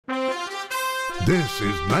This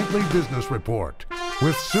is Nightly Business Report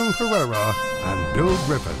with Sue Herrera and Bill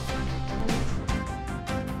Griffith.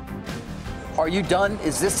 Are you done?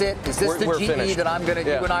 Is this it? Is this We're the GE finished. that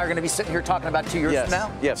you and I are going to be sitting here talking about 2 years Yes. from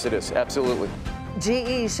now? Yes, it is. Absolutely.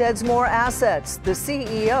 GE sheds more assets. The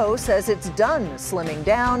CEO says it's done slimming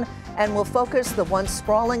down and will focus the once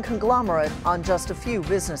sprawling conglomerate on just a few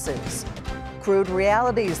businesses. Crude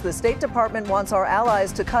realities. The State Department wants our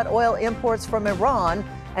allies to cut oil imports from Iran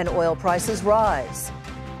and oil prices rise.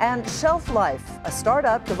 And Shelf Life, a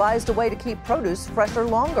startup devised a way to keep produce fresher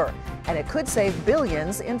longer, and it could save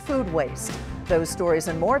billions in food waste. Those stories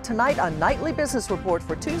and more tonight on Nightly Business Report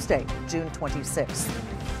for Tuesday, June 26th.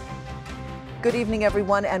 Good evening,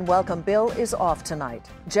 everyone, and welcome. Bill is off tonight.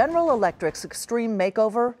 General Electric's extreme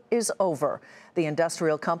makeover is over. The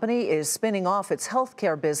industrial company is spinning off its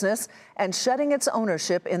healthcare business and shedding its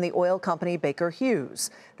ownership in the oil company Baker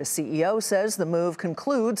Hughes. The CEO says the move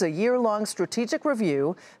concludes a year-long strategic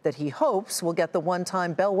review that he hopes will get the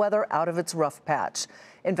one-time bellwether out of its rough patch.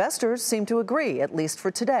 Investors seem to agree, at least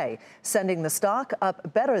for today, sending the stock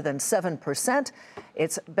up better than 7%,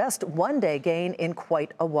 its best one-day gain in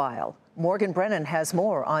quite a while. Morgan Brennan has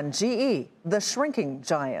more on GE, the shrinking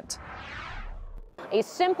giant. A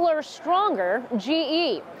simpler, stronger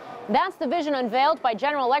GE. That's the vision unveiled by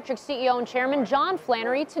General Electric CEO and Chairman John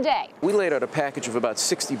Flannery today. We laid out a package of about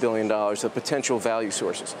 $60 billion of potential value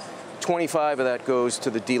sources. 25 of that goes to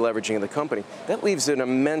the deleveraging of the company. That leaves an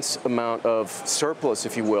immense amount of surplus,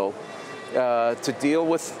 if you will, to deal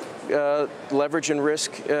with leverage and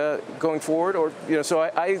risk going forward. So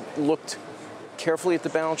I looked carefully at the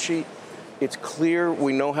balance sheet. It's clear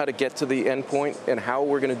we know how to get to the end point and how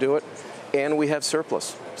we're going to do it, and we have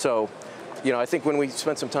surplus. So, I think when we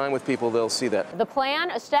spend some time with people, they'll see that. The plan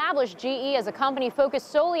established GE as a company focused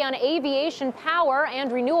solely on aviation power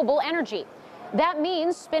and renewable energy. That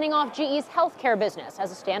means spinning off GE's healthcare business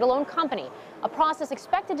as a standalone company, a process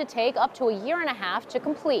expected to take up to a year and a half to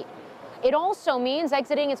complete. It also means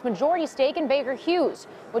exiting its majority stake in Baker Hughes,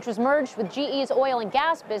 which was merged with GE's oil and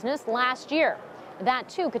gas business last year. That,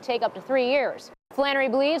 too, could take up to 3 years. Flannery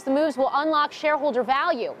believes the moves will unlock shareholder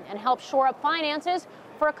value and help shore up finances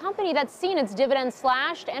for a company that's seen its dividends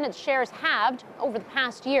slashed and its shares halved over the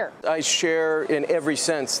past year. I share in every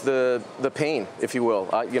sense the pain, if you will.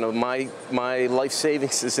 My life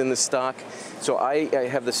savings is in the stock, so I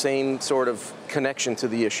have the same sort of connection to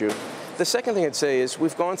the issue. The second thing I'd say is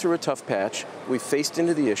we've gone through a tough patch. We've faced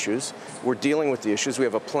into the issues. We're dealing with the issues. We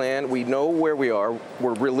have a plan. We know where we are.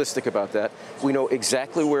 We're realistic about that. We know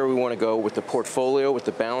exactly where we want to go with the portfolio, with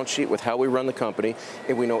the balance sheet, with how we run the company,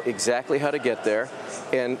 and we know exactly how to get there.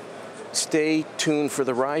 And stay tuned for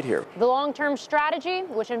the ride here. The long-term strategy,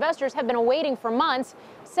 which investors have been awaiting for months,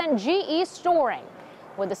 sent GE soaring,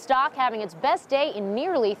 with the stock having its best day in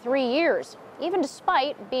nearly 3 years, even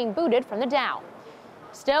despite being booted from the Dow.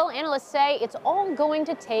 Still, analysts say it's all going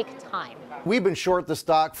to take time. We've been short the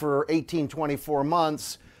stock for 18, 24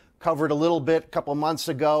 months, covered a little bit a couple months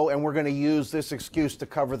ago, and we're going to use this excuse to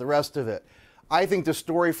cover the rest of it. I think the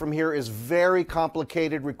story from here is very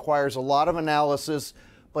complicated, requires a lot of analysis,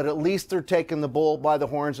 but at least they're taking the bull by the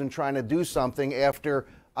horns and trying to do something after,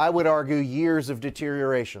 I would argue, years of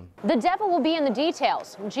deterioration. The devil will be in the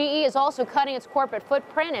details. GE is also cutting its corporate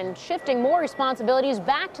footprint and shifting more responsibilities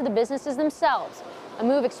back to the businesses themselves. A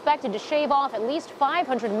move expected to shave off at least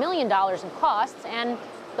 $500 million in costs and,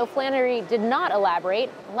 though Flannery did not elaborate,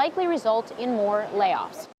 likely result in more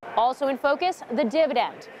layoffs. Also in focus, the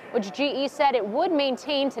dividend, which GE said it would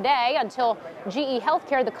maintain today until GE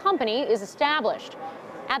Healthcare, the company, is established.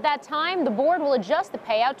 At that time, the board will adjust the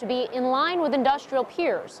payout to be in line with industrial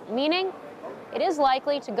peers, meaning it is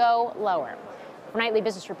likely to go lower. For Nightly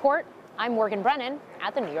Business Report, I'm Morgan Brennan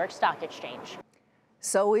at the New York Stock Exchange.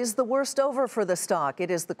 So is the worst over for the stock? It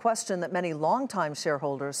is the question that many longtime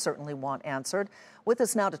shareholders certainly want answered. With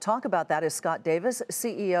us now to talk about that is Scott Davis,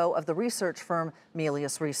 CEO of the research firm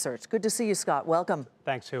Melius Research. Good to see you, Scott. Welcome.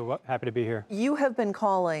 Thanks, Sue. Happy to be here. You have been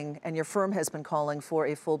calling, and your firm has been calling, for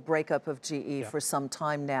a full breakup of GE for some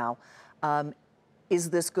time now. Is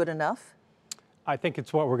this good enough? I think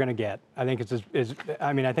it's what we're going to get. I think it's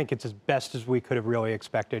as best as we could have really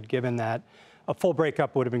expected, given that a full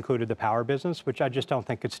breakup would have included the power business, which I just don't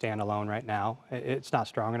think could stand alone right now. It's not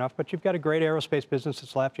strong enough, but you've got a great aerospace business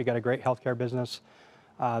that's left. You've got a great healthcare business.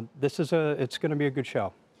 It's going to be a good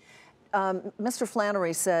show. Mr.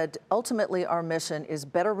 Flannery said, ultimately, our mission is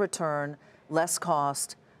better return, less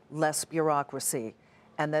cost, less bureaucracy,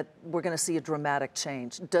 and that we're going to see a dramatic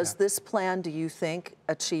change. Does this plan, do you think,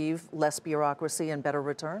 achieve less bureaucracy and better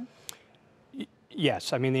return?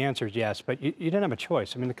 Yes, I mean the answer is yes, but you didn't have a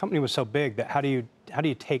choice. I mean the company was so big that how do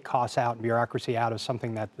you take costs out and bureaucracy out of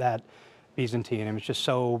something that Byzantine? It was just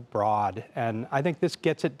so broad, and I think this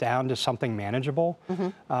gets it down to something manageable,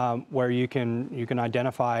 where you can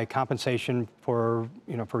identify compensation for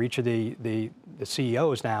for each of the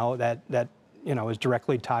CEOs now that is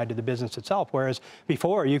directly tied to the business itself. Whereas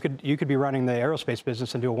before you could be running the aerospace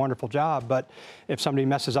business and do a wonderful job, but if somebody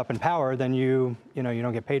messes up in power, then you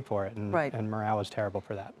don't get paid for it, and, right. and morale is terrible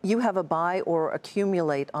for that. You have a buy or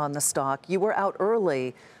accumulate on the stock. You were out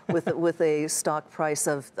early with a stock price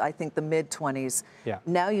of, I think, the mid-20s. Yeah.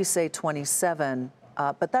 Now you say 27,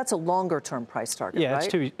 but that's a longer-term price target, yeah,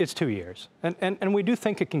 right? it's 2 years, and we do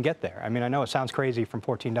think it can get there. I mean, I know it sounds crazy from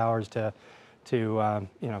 $14 to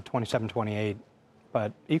 27, 28,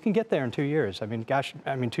 but you can get there in 2 years. I mean, gosh,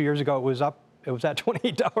 2 years ago it was at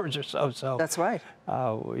 $28 or so. So that's right.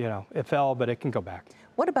 It fell, but it can go back.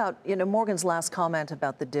 What about, Morgan's last comment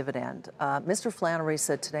about the dividend? Mr. Flannery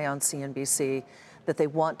said today on CNBC that they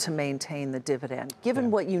want to maintain the dividend.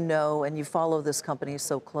 Given what you know and you follow this company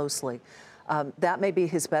so closely, that may be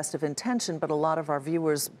his best of intention, but a lot of our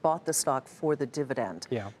viewers bought the stock for the dividend.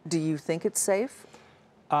 Yeah. Do you think it's safe?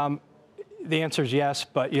 The answer is yes,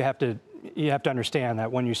 but you have to understand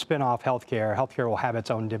that when you spin off healthcare will have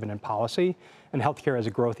its own dividend policy, and healthcare is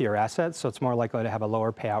a growthier asset, so it's more likely to have a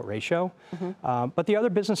lower payout ratio. But the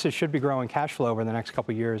other businesses should be growing cash flow over the next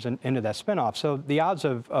couple of years into that spinoff. So the odds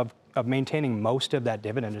of maintaining most of that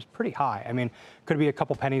dividend is pretty high. I mean, could it be a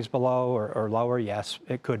couple pennies below or lower? Yes,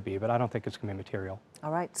 it could be, but I don't think it's going to be material.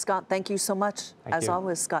 All right, Scott, thank you so much. Thank you.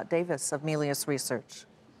 Always, Scott Davis of Melius Research.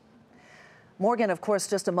 Morgan, of course,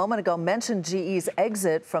 just a moment ago mentioned GE's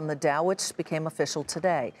exit from the Dow, which became official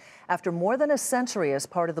today. After more than a century as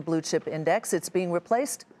part of the blue chip index, it's being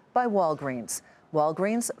replaced by Walgreens.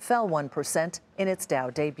 Walgreens fell 1% in its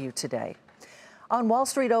Dow debut today. On Wall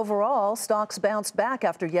Street overall, stocks bounced back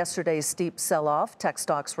after yesterday's steep sell-off. Tech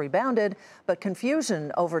stocks rebounded, but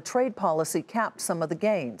confusion over trade policy capped some of the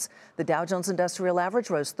gains. The Dow Jones Industrial Average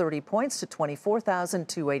rose 30 points to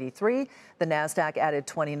 24,283. The Nasdaq added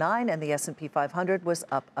 29, and the S&P 500 was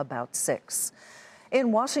up about 6.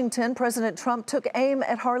 In Washington, President Trump took aim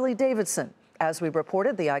at Harley-Davidson. As we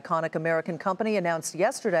reported, the iconic American company announced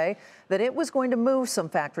yesterday that it was going to move some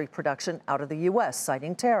factory production out of the U.S.,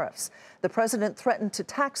 citing tariffs. The president threatened to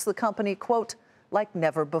tax the company, quote, like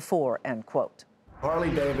never before, end quote.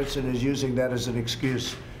 Harley-Davidson is using that as an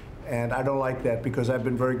excuse, and I don't like that because I've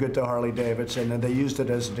been very good to Harley-Davidson, and they used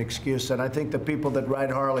it as an excuse. And I think the people that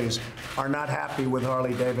ride Harleys are not happy with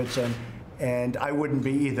Harley-Davidson, and I wouldn't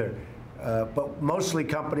be either. But mostly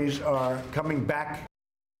companies are coming back.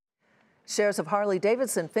 Shares of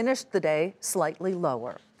Harley-Davidson finished the day slightly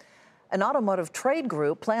lower. An automotive trade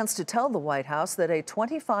group plans to tell the White House that a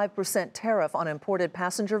 25% tariff on imported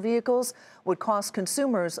passenger vehicles would cost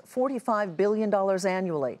consumers $45 billion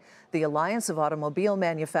annually. The Alliance of Automobile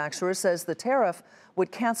Manufacturers says the tariff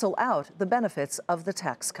would cancel out the benefits of the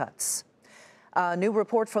tax cuts. A new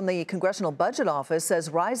report from the Congressional Budget Office says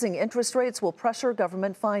rising interest rates will pressure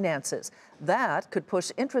government finances. That could push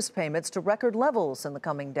interest payments to record levels in the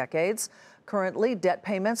coming decades. Currently, debt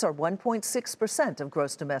payments are 1.6% of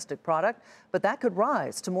gross domestic product, but that could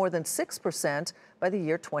rise to more than 6% by the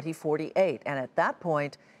year 2048. And at that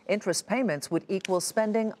point, interest payments would equal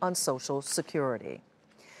spending on Social Security.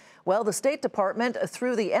 Well, the State Department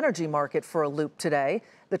threw the energy market for a loop today.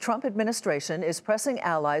 The Trump administration is pressing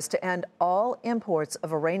allies to end all imports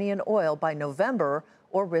of Iranian oil by November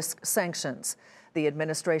or risk sanctions. The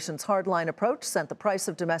administration's hardline approach sent the price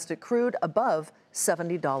of domestic crude above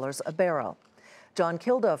 $70 a barrel. John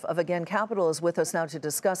Kilduff of Again Capital is with us now to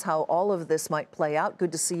discuss how all of this might play out.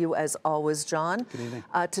 Good to see you as always, John. Good evening.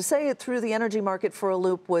 To say it threw the energy market for a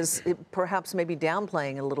loop was perhaps maybe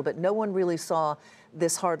downplaying a little bit. No one really saw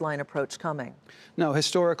this hardline approach coming. No,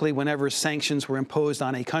 historically, whenever sanctions were imposed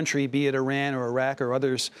on a country, be it Iran or Iraq or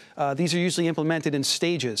others, these are usually implemented in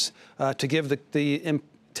stages to give the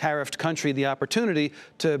tariffed country the opportunity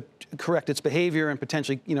to correct its behavior and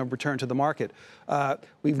potentially, return to the market.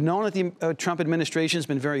 We've known that the Trump administration has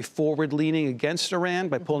been very forward-leaning against Iran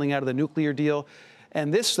by pulling out of the nuclear deal.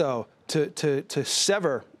 And this, though, to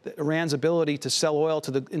sever Iran's ability to sell oil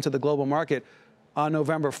into the global market on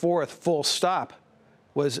November 4th, full stop,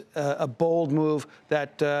 was a bold move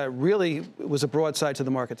that really was a broadside to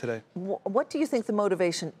the market today. What do you think the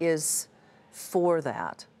motivation is for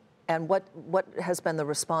that? And what has been the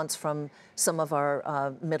response from some of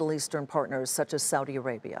our Middle Eastern partners, such as Saudi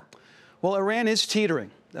Arabia? Well, Iran is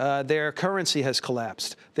teetering. Their currency has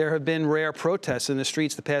collapsed. There have been rare protests in the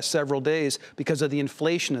streets the past several days because of the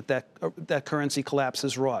inflation that currency collapse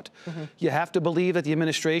has wrought. You have to believe that the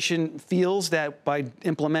administration feels that by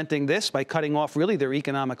implementing this, by cutting off really their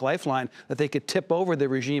economic lifeline, that they could tip over the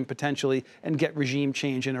regime potentially and get regime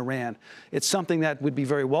change in Iran. It's something that would be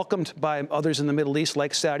very welcomed by others in the Middle East,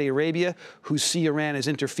 like Saudi Arabia, who see Iran as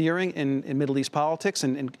interfering in Middle East politics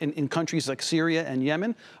and in countries like Syria and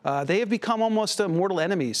Yemen. They have become almost mortal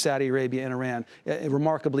enemies, Saudi Arabia and Iran,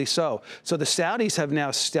 remarkably so. So the Saudis have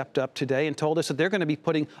now stepped up today and told us that they're going to be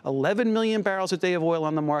putting 11 million barrels a day of oil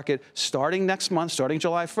on the market starting next month, starting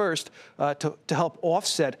July 1st, to help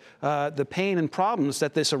offset the pain and problems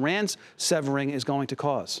that this Iran severing is going to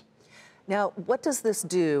cause. Now, what does this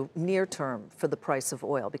do near term for the price of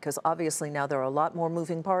oil? Because obviously now there are a lot more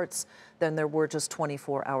moving parts than there were just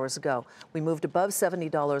 24 hours ago. We moved above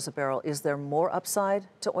 $70 a barrel. Is there more upside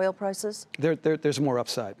to oil prices? There's more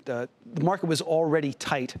upside. The market was already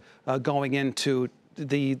tight going into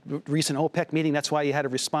the recent OPEC meeting. That's why you had a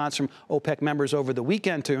response from OPEC members over the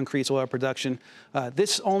weekend to increase oil production.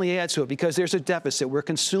 This only adds to it because there's a deficit. We're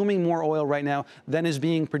consuming more oil right now than is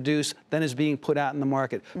being produced, than is being put out in the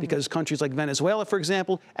market. Because countries like Venezuela, for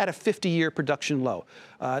example, at a 50-year production low.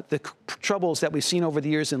 The troubles that we've seen over the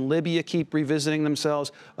years in Libya keep revisiting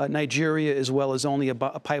themselves. Nigeria, as well, is only a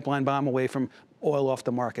pipeline bomb away from oil off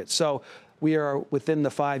the market. So we are within the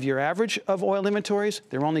 5-year average of oil inventories.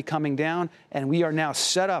 They're only coming down, and we are now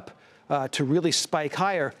set up to really spike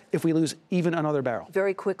higher if we lose even another barrel.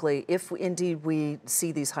 Very quickly, if indeed we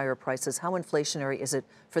see these higher prices, how inflationary is it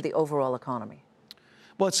for the overall economy?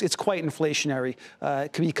 Well, it's quite inflationary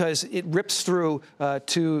because it rips through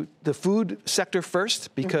to the food sector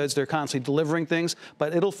first because they're constantly delivering things,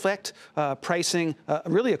 but it'll affect pricing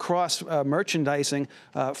really across merchandising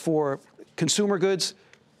for consumer goods,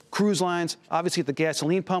 cruise lines. Obviously, at the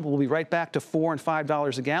gasoline pump, we'll be right back to $4 and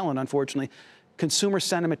 $5 a gallon, unfortunately. Consumer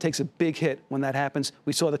sentiment takes a big hit when that happens.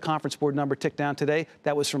 We saw the Conference Board number tick down today.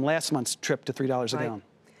 That was from last month's trip to $3 a gallon.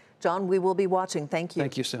 John, we will be watching. Thank you.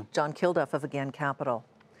 Thank you, Sue. John Kilduff of Again Capital.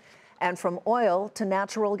 And from oil to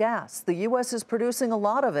natural gas, the U.S. is producing a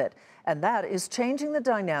lot of it, and that is changing the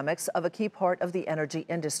dynamics of a key part of the energy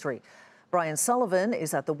industry. Brian Sullivan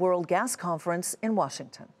is at the World Gas Conference in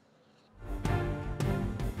Washington.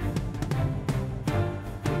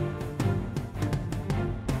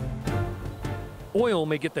 Oil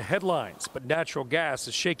may get the headlines, but natural gas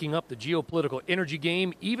is shaking up the geopolitical energy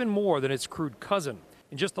game even more than its crude cousin.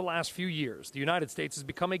 In just the last few years, the United States has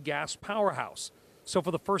become a gas powerhouse. So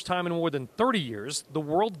for the first time in more than 30 years, the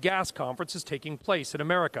World Gas Conference is taking place in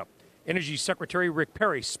America. Energy Secretary Rick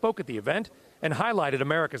Perry spoke at the event and highlighted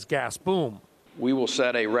America's gas boom. We will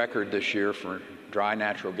set a record this year for dry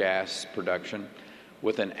natural gas production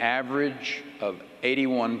with an average of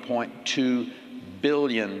 81.2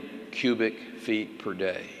 billion cubic feet per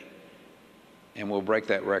day. And we'll break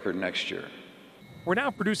that record next year. We're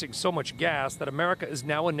now producing so much gas that America is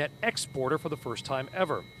now a net exporter for the first time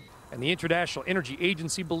ever. And the International Energy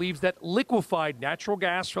Agency believes that liquefied natural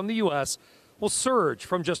gas from the U.S. will surge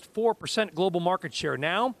from just 4% global market share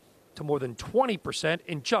now to more than 20%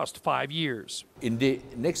 in just 5 years. In the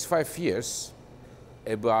next 5 years,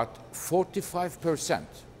 about 45%,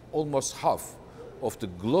 almost half of the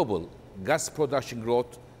global gas production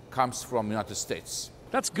growth comes from the United States.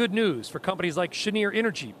 That's good news for companies like Cheniere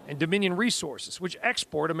Energy and Dominion Resources, which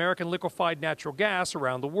export American liquefied natural gas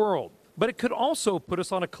around the world. But it could also put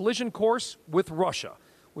us on a collision course with Russia,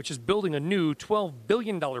 which is building a new $12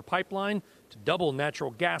 billion pipeline to double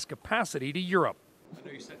natural gas capacity to Europe.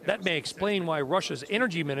 That may explain why Russia's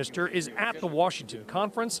energy minister is at the Washington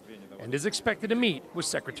conference and is expected to meet with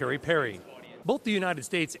Secretary Perry. Both the United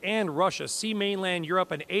States and Russia see mainland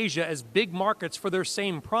Europe and Asia as big markets for their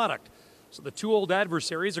same product. So the two old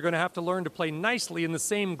adversaries are going to have to learn to play nicely in the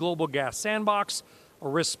same global gas sandbox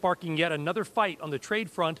or risk sparking yet another fight on the trade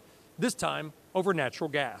front, this time over natural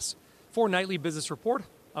gas. For Nightly Business Report,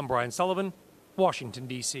 I'm Brian Sullivan, Washington,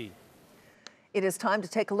 D.C. It is time to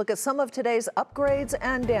take a look at some of today's upgrades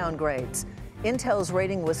and downgrades. Intel's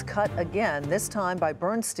rating was cut again, this time by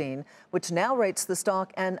Bernstein, which now rates the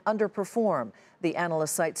stock an underperform. The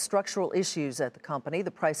analyst cites structural issues at the company.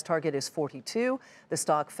 The price target is 42. The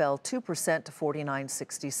stock fell 2% to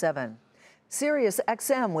 49.67.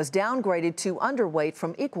 SiriusXM was downgraded to underweight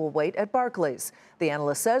from equal weight at Barclays. The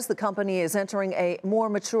analyst says the company is entering a more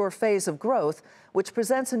mature phase of growth, which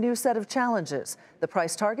presents a new set of challenges. The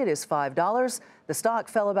price target is $5. The stock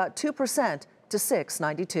fell about 2% to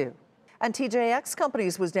 $6.92. And TJX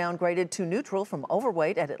Companies was downgraded to neutral from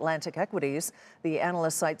overweight at Atlantic Equities. The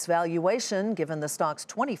analyst cites valuation, given the stock's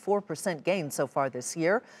 24% gain so far this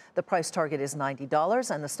year. The price target is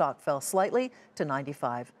 $90, and the stock fell slightly to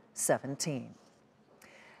 $95.17.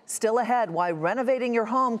 Still ahead, why renovating your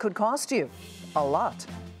home could cost you a lot.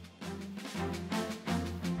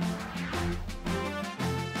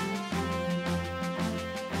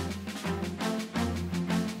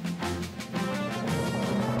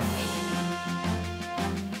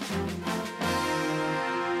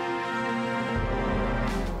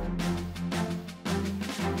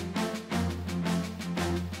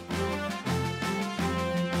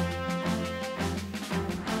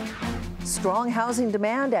 Strong housing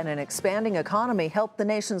demand and an expanding economy helped the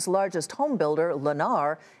nation's largest home builder,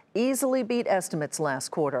 Lennar, easily beat estimates last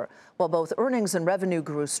quarter. While both earnings and revenue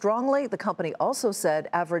grew strongly, the company also said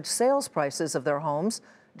average sales prices of their homes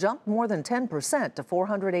jumped more than 10% to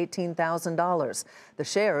 $418,000. The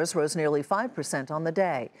shares rose nearly 5% on the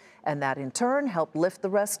day, and that in turn helped lift the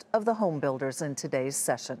rest of the home builders in today's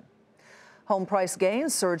session. Home price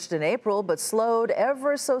gains surged in April, but slowed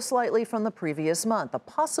ever so slightly from the previous month, a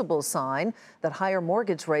possible sign that higher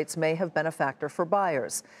mortgage rates may have been a factor for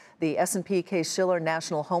buyers. The S&P Case-Shiller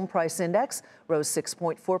National Home Price Index rose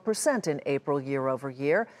 6.4% in April year over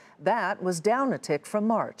year. That was down a tick from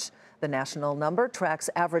March. The national number tracks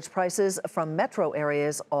average prices from metro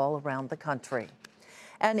areas all around the country.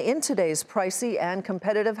 And in today's pricey and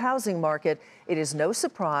competitive housing market, it is no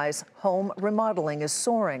surprise home remodeling is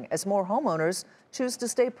soaring as more homeowners choose to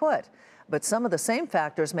stay put. But some of the same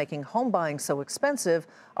factors making home buying so expensive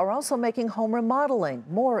are also making home remodeling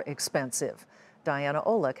more expensive. Diana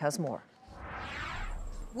Olick has more.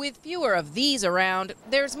 With fewer of these around,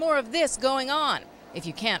 there's more of this going on. If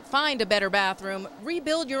you can't find a better bathroom,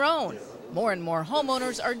 rebuild your own. More and more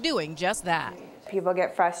homeowners are doing just that. People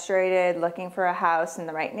get frustrated looking for a house in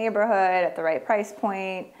the right neighborhood at the right price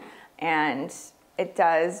point, and it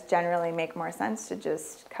does generally make more sense to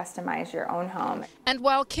just customize your own home. And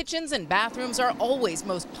while kitchens and bathrooms are always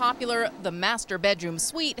most popular, the master bedroom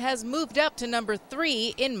suite has moved up to number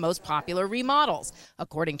 3 in most popular remodels,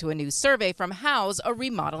 according to a new survey from House, a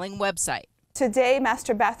remodeling website. Today,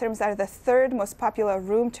 master bathrooms are the 3rd most popular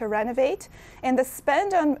room to renovate, and the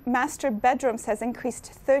spend on master bedrooms has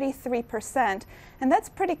increased 33%, and that's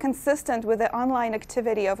pretty consistent with the online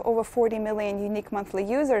activity of over 40 million unique monthly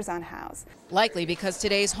users on House. Likely because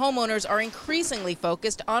today's homeowners are increasingly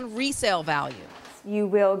focused on resale value. You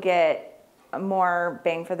will get more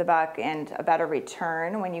bang for the buck and a better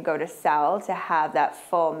return when you go to sell to have that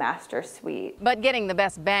full master suite. But getting the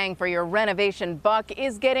best bang for your renovation buck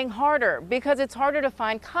is getting harder because it's harder to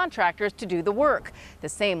find contractors to do the work. The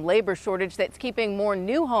same labor shortage that's keeping more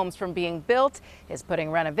new homes from being built is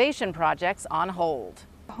putting renovation projects on hold.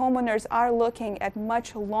 Homeowners are looking at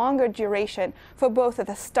much longer duration for both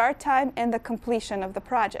the start time and the completion of the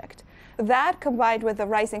project. That, combined with the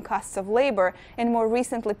rising costs of labor and more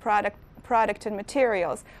recently product and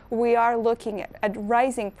materials, we are looking at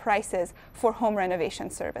rising prices for home renovation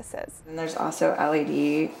services. And there's also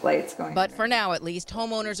LED lights going. But for now, at least,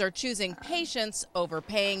 homeowners are choosing patience over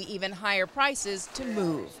paying even higher prices to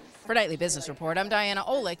move. For Nightly Business Report, I'm Diana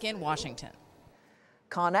Olick in Washington.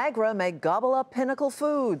 ConAgra may gobble up Pinnacle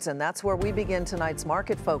Foods, and that's where we begin tonight's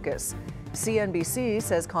market focus. CNBC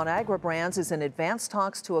says ConAgra Brands is in advanced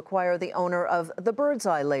talks to acquire the owner of the Bird's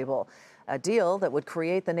Eye label, a deal that would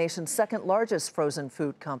create the nation's 2nd largest frozen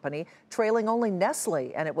food company, trailing only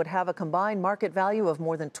Nestle, and it would have a combined market value of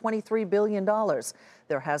more than $23 billion.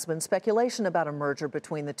 There has been speculation about a merger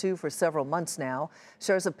between the two for several months now.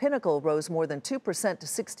 Shares of Pinnacle rose more than 2% to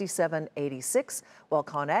 $67.86, while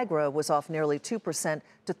ConAgra was off nearly 2%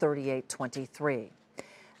 to $38.23.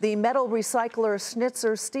 The metal recycler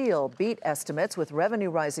Schnitzer Steel beat estimates, with revenue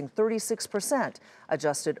rising 36%.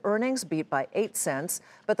 Adjusted earnings beat by 8 cents,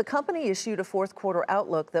 but the company issued a fourth-quarter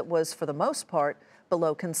outlook that was, for the most part,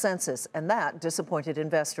 below consensus, and that disappointed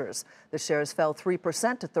investors. The shares fell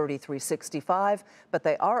 3% to $33.65, but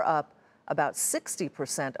they are up about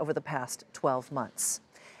 60% over the past 12 months.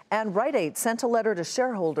 And Rite Aid sent a letter to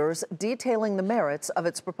shareholders detailing the merits of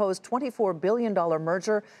its proposed $24 billion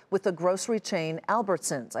merger with the grocery chain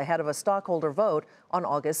Albertsons ahead of a stockholder vote on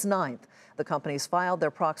August 9th. The companies filed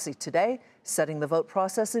their proxy today, setting the vote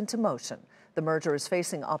process into motion. The merger is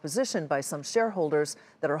facing opposition by some shareholders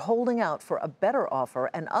that are holding out for a better offer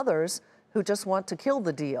and others who just want to kill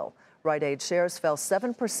the deal. Rite Aid shares fell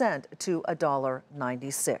 7% to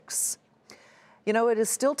 $1.96. You know, it is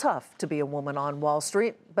still tough to be a woman on Wall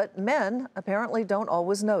Street, but men apparently don't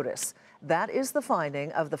always notice. That is the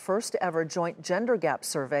finding of the first ever joint gender gap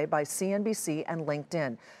survey by CNBC and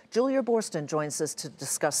LinkedIn. Julia Boorstin joins us to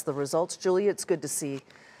discuss the results. Julia, it's good to see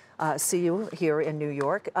you here in New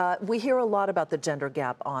York. We hear a lot about the gender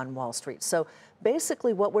gap on Wall Street. So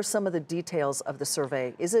basically, what were some of the details of the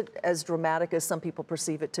survey? Is it as dramatic as some people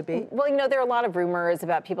perceive it to be? Well, you know, there are a lot of rumors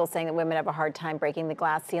about people saying that women have a hard time breaking the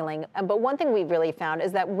glass ceiling. But one thing we've really found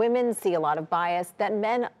is that women see a lot of bias that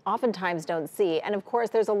men oftentimes don't see. And of course,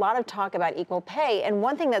 there's a lot of talk about equal pay. And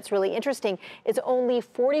one thing that's really interesting is only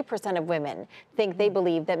 40% of women think they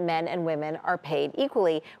believe that men and women are paid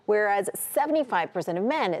equally, whereas 75% of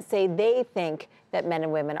men say they think that men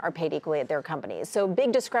and women are paid equally at their companies. So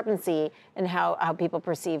big discrepancy in how people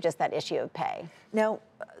perceive just that issue of pay. Now,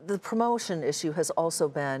 the promotion issue has also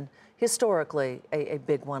been historically a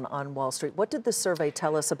big one on Wall Street. What did the survey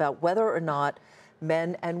tell us about whether or not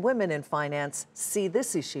men and women in finance see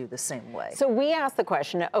this issue the same way? So we asked the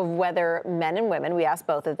question of whether men and women, we asked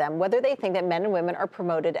both of them, whether they think that men and women are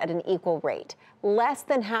promoted at an equal rate. Less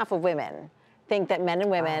than half of women think that men and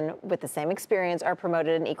women with the same experience are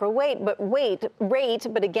promoted at an equal rate,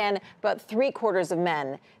 but again, about 3/4 of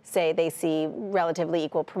men say they see relatively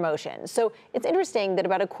equal promotion. So it's interesting that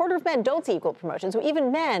about 1/4 of men don't see equal promotion. So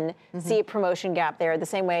even men see a promotion gap there, the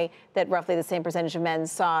same way that roughly the same percentage of men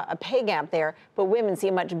saw a pay gap there, but women see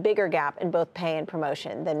a much bigger gap in both pay and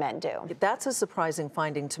promotion than men do. That's a surprising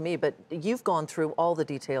finding to me, but you've gone through all the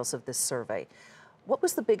details of this survey. What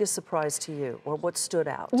was the biggest surprise to you, or what stood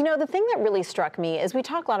out? You know, the thing that really struck me is we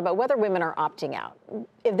talk a lot about whether women are opting out,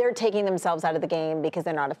 if they're taking themselves out of the game because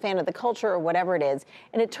they're not a fan of the culture or whatever it is.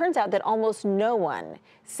 And it turns out that almost no one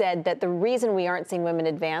said that the reason we aren't seeing women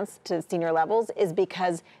advance to senior levels is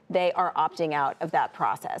because they are opting out of that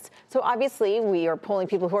process. So obviously, we are polling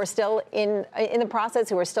people who are still in the process,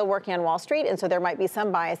 who are still working on Wall Street, and so there might be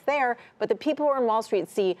some bias there. But the people who are on Wall Street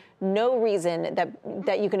see no reason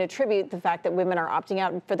that you can attribute the fact that women are opting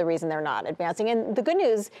out for the reason they're not advancing. And the good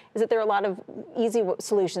news is that there are a lot of easy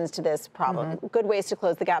solutions to this problem, good ways to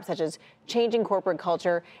close the gap, such as changing corporate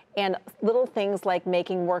culture and little things like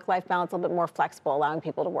making work-life balance a little bit more flexible, allowing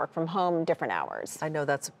people to work from home different hours. I know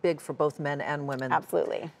that's big for both men and women.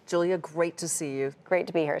 Absolutely. Julia, great to see you. Great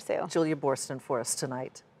to be here, Sue. Julia Boorstin for us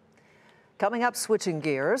tonight. Coming up, switching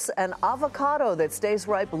gears, an avocado that stays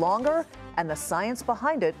ripe longer and the science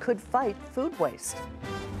behind it could fight food waste.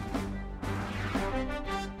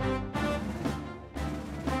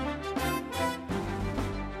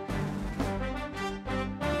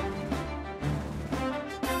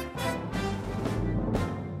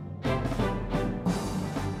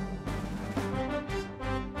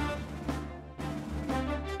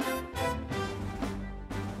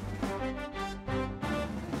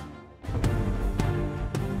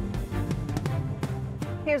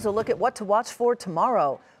 Here's a look at what to watch for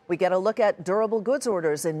tomorrow. We get a look at durable goods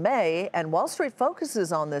orders in May, and Wall Street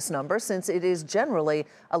focuses on this number since it is generally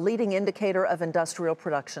a leading indicator of industrial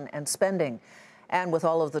production and spending. And with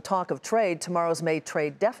all of the talk of trade, tomorrow's May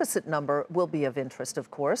trade deficit number will be of interest, of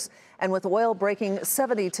course. And with oil breaking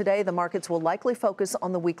 70 today, the markets will likely focus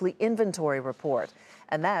on the weekly inventory report.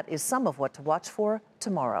 And that is some of what to watch for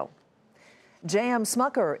tomorrow. J.M.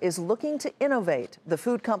 Smucker is looking to innovate. The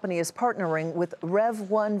food company is partnering with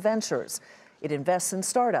Rev1 Ventures. It invests in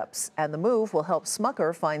startups, and the move will help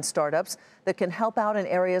Smucker find startups that can help out in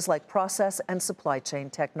areas like process and supply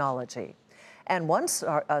chain technology. And one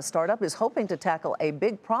startup is hoping to tackle a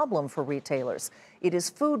big problem for retailers. It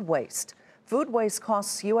is food waste. Food waste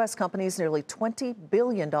costs U.S. companies nearly $20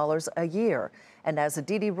 billion a year. And as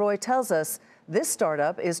Aditi Roy tells us, this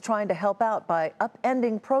startup is trying to help out by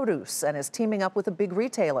upending produce and is teaming up with a big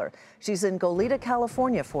retailer. She's in Goleta,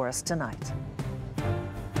 California for us tonight.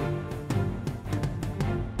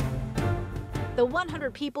 The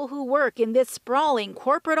 100 people who work in this sprawling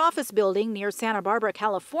corporate office building near Santa Barbara,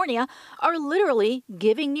 California, are literally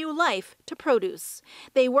giving new life to produce.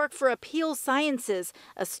 They work for Appeal Sciences,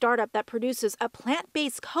 a startup that produces a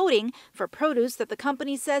plant-based coating for produce that the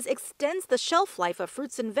company says extends the shelf life of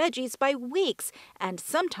fruits and veggies by weeks and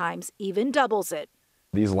sometimes even doubles it.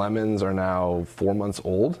 These lemons are now 4 months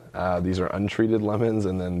old. These are untreated lemons,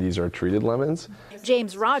 and then these are treated lemons.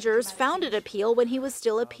 James Rogers founded Appeal when he was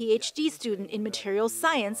still a PhD student in materials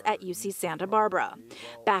science at UC Santa Barbara.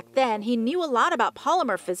 Back then, he knew a lot about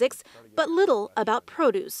polymer physics, but little about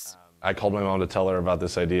produce. I called my mom to tell her about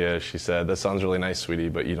this idea. She said, "That sounds really nice, sweetie,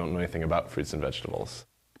 but you don't know anything about fruits and vegetables."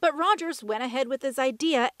 But Rogers went ahead with his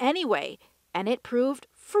idea anyway, and it proved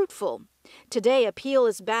fruitful. Today, Apeel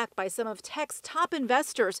is backed by some of tech's top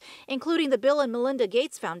investors, including the Bill and Melinda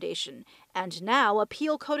Gates Foundation. And now,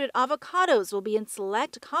 Apeel-coated avocados will be in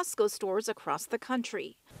select Costco stores across the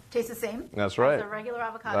country. Tastes the same? That's right. As a regular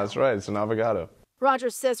avocado? That's right. It's an avocado.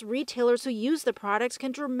 Rogers says retailers who use the product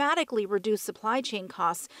can dramatically reduce supply chain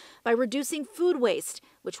costs by reducing food waste,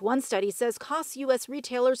 which one study says costs U.S.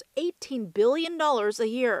 retailers $18 billion a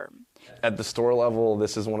year. At the store level,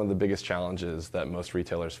 this is one of the biggest challenges that most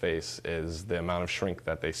retailers face is the amount of shrink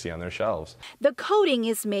that they see on their shelves. The coating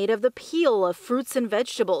is made of the peel of fruits and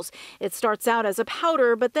vegetables. It starts out as a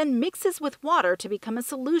powder, but then mixes with water to become a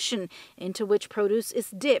solution into which produce is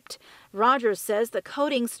dipped. Rogers says the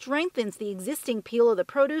coating strengthens the existing peel of the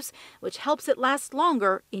produce, which helps it last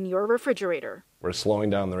longer in your refrigerator. We're slowing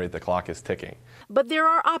down the rate the clock is ticking. But there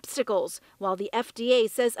are obstacles. While the FDA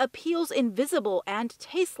says Apeel's invisible and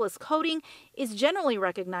tasteless coating is generally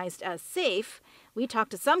recognized as safe, we talked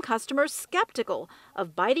to some customers skeptical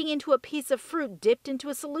of biting into a piece of fruit dipped into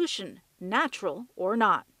a solution, natural or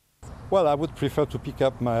not. Well, I would prefer to pick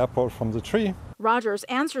up my apple from the tree. Rogers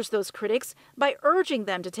answers those critics by urging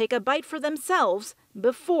them to take a bite for themselves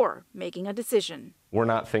before making a decision. We're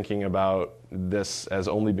not thinking about this as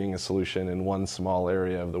only being a solution in one small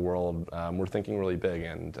area of the world. We're thinking really big,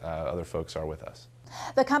 and other folks are with us.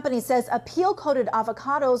 The company says Apeel-coated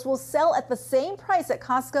avocados will sell at the same price at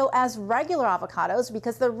Costco as regular avocados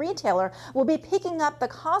because the retailer will be picking up the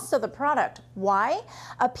cost of the product. Why?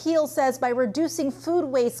 Apeel says by reducing food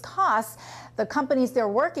waste costs, the companies they're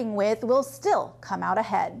working with will still come out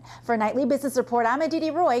ahead. For Nightly Business Report, I'm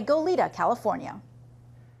Aditi Roy, Goleta, California.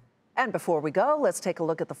 And before we go, let's take a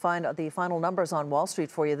look at the final numbers on Wall Street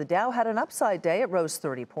for you. The Dow had an upside day. It rose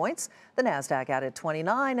 30 points. The Nasdaq added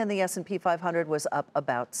 29, and the S&P 500 was up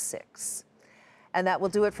about 6. And that will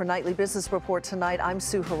do it for Nightly Business Report tonight. I'm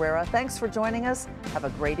Sue Herrera. Thanks for joining us. Have a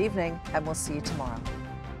great evening, and we'll see you tomorrow.